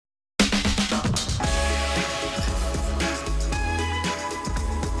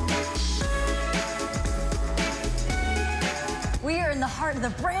heart of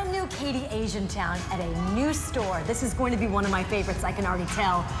the brand new Katy Asian town at a new store. This is going to be one of my favorites, I can already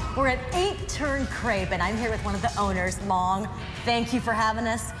tell. We're at Turn Crepe, and I'm here with one of the owners, Long. Thank you for having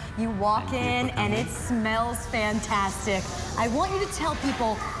us. You walk in and it smells fantastic. I want you to tell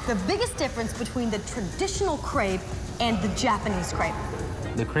people the biggest difference between the traditional crepe and the Japanese crepe.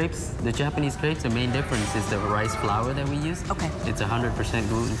 The crepes, the Japanese crepes, the main difference is the rice flour that we use. Okay. It's 100%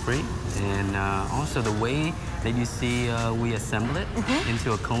 gluten-free. And also the way that you see we assemble it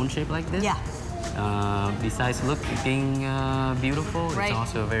into a cone shape like this. Yeah. Besides looking beautiful, it's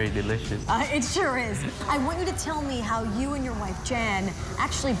also very delicious. It sure is. I want you to tell me how you and your wife, Jen,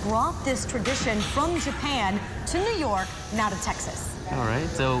 actually brought this tradition from Japan to New York, now to Texas. All right,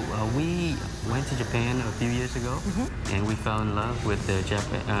 so we went to Japan a few years ago, and we fell in love with the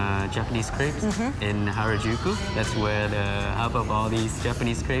Japanese crepes in Harajuku. That's where the hub of all these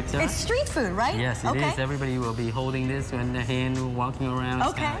Japanese crepes are. It's street food, right? Yes, it is. Everybody will be holding this in their hand, walking around.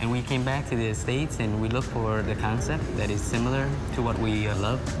 Okay. And we came back to the States, and we looked for the concept that is similar to what we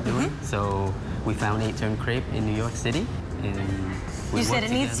love doing. So we found Turn Crepe in New York City. And you said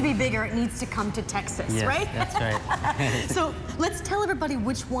it needs to be bigger, it needs to come to Texas, right? That's right. So let's tell everybody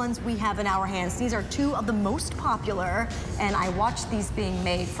which ones we have in our hands. These are two of the most popular, and I watched these being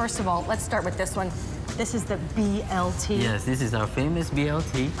made. First of all, let's start with this one. This is the BLT. Yes, this is our famous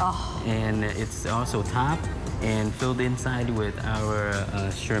BLT. Oh. And it's also topped and filled inside with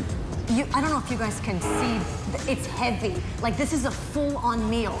our shrimp. I don't know if you guys can see, it's heavy. Like, this is a full-on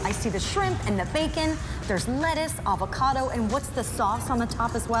meal. I see the shrimp and the bacon. There's lettuce, avocado, and what's the sauce on the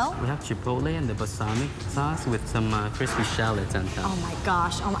top as well? We have chipotle and the balsamic sauce with some crispy shallots on top. Oh my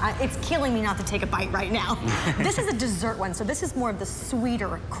gosh, it's killing me not to take a bite right now. This is a dessert one, so this is more of the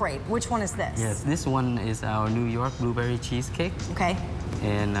sweeter crepe. Which one is this? Yes, this one is our New York blueberry cheesecake. Okay.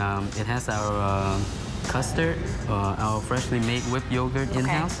 And it has our custard, our freshly made whipped yogurt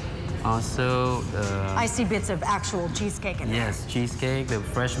in-house. Also, I see bits of actual cheesecake in there. Yes, cheesecake, the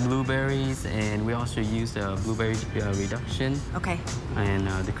fresh blueberries, and we also use the blueberry reduction. Okay. And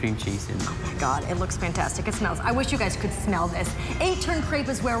the cream cheese in there. Oh my God, it looks fantastic. It smells. I wish you guys could smell this. Turn Crepe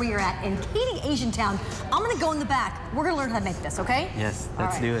is where we are at in Katy Asian town. I'm gonna go in the back. We're gonna learn how to make this, okay? Yes,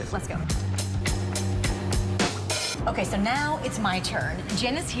 let's do it. Let's go. Okay, so now it's my turn.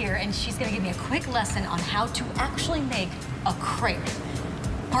 Jen is here, and she's gonna give me a quick lesson on how to actually make a crepe.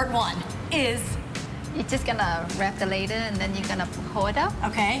 Part one is... You're just gonna wrap the ladle and then you're gonna hold it up.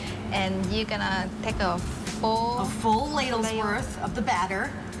 Okay. And you're gonna take a full ladle's worth of the batter.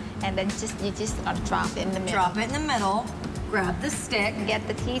 And then you just gonna drop it in the middle. Drop it in the middle. Grab the stick. Get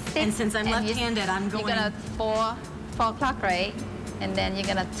the tea stick. And since I'm left-handed, I'm going... You're gonna four o'clock, right? And then you're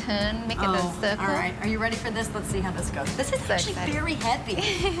gonna turn, make it a circle. All right. Are you ready for this? Let's see how this goes. This is actually very heavy.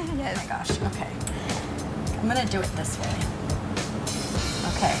 Yes. Oh my gosh. Okay. I'm gonna do it this way.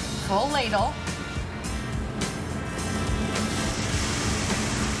 Okay, full ladle.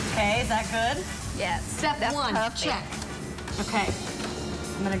 Okay, is that good? Yes. Step one, check. Okay,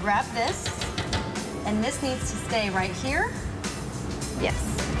 I'm gonna grab this, and this needs to stay right here. Yes.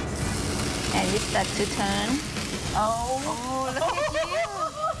 And you start to turn. Oh, look at you.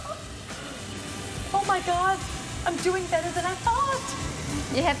 Oh my God, I'm doing better than I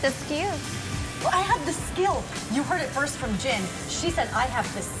thought. You have the skill. Well, I have the skill. You heard it first from Jen. She said I have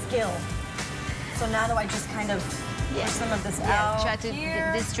the skill. So now do I just kind of push some of this out try to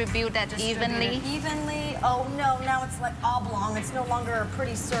distribute that evenly. Oh no, now it's like oblong. It's no longer a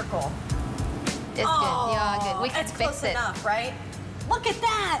pretty circle. It's good. You're good. We can it's fix close it. enough, right? Look at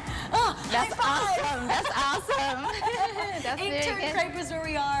that! Oh, that's awesome. That's awesome. That's very Turn Crepe is where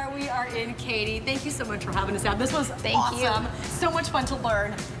we are. We are in Katy. Thank you so much for having us out. This was awesome. You. So much fun to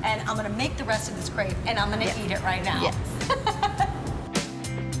learn. And I'm gonna make the rest of this crepe, and I'm gonna eat it right now. Yes.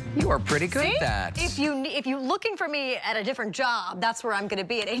 You are pretty good at that. If you're looking for me at a different job, that's where I'm going to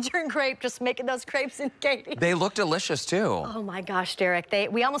be at Turn Crepe, just making those crepes in Katy. They look delicious too. Oh my gosh, Derek,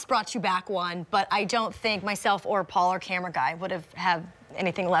 we almost brought you back one, but I don't think myself or Paul, our camera guy, would have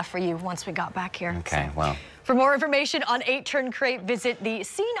anything left for you once we got back here. Okay, so, well. For more information on Turn Crepe, visit the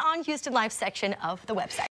Scene on Houston Live section of the website.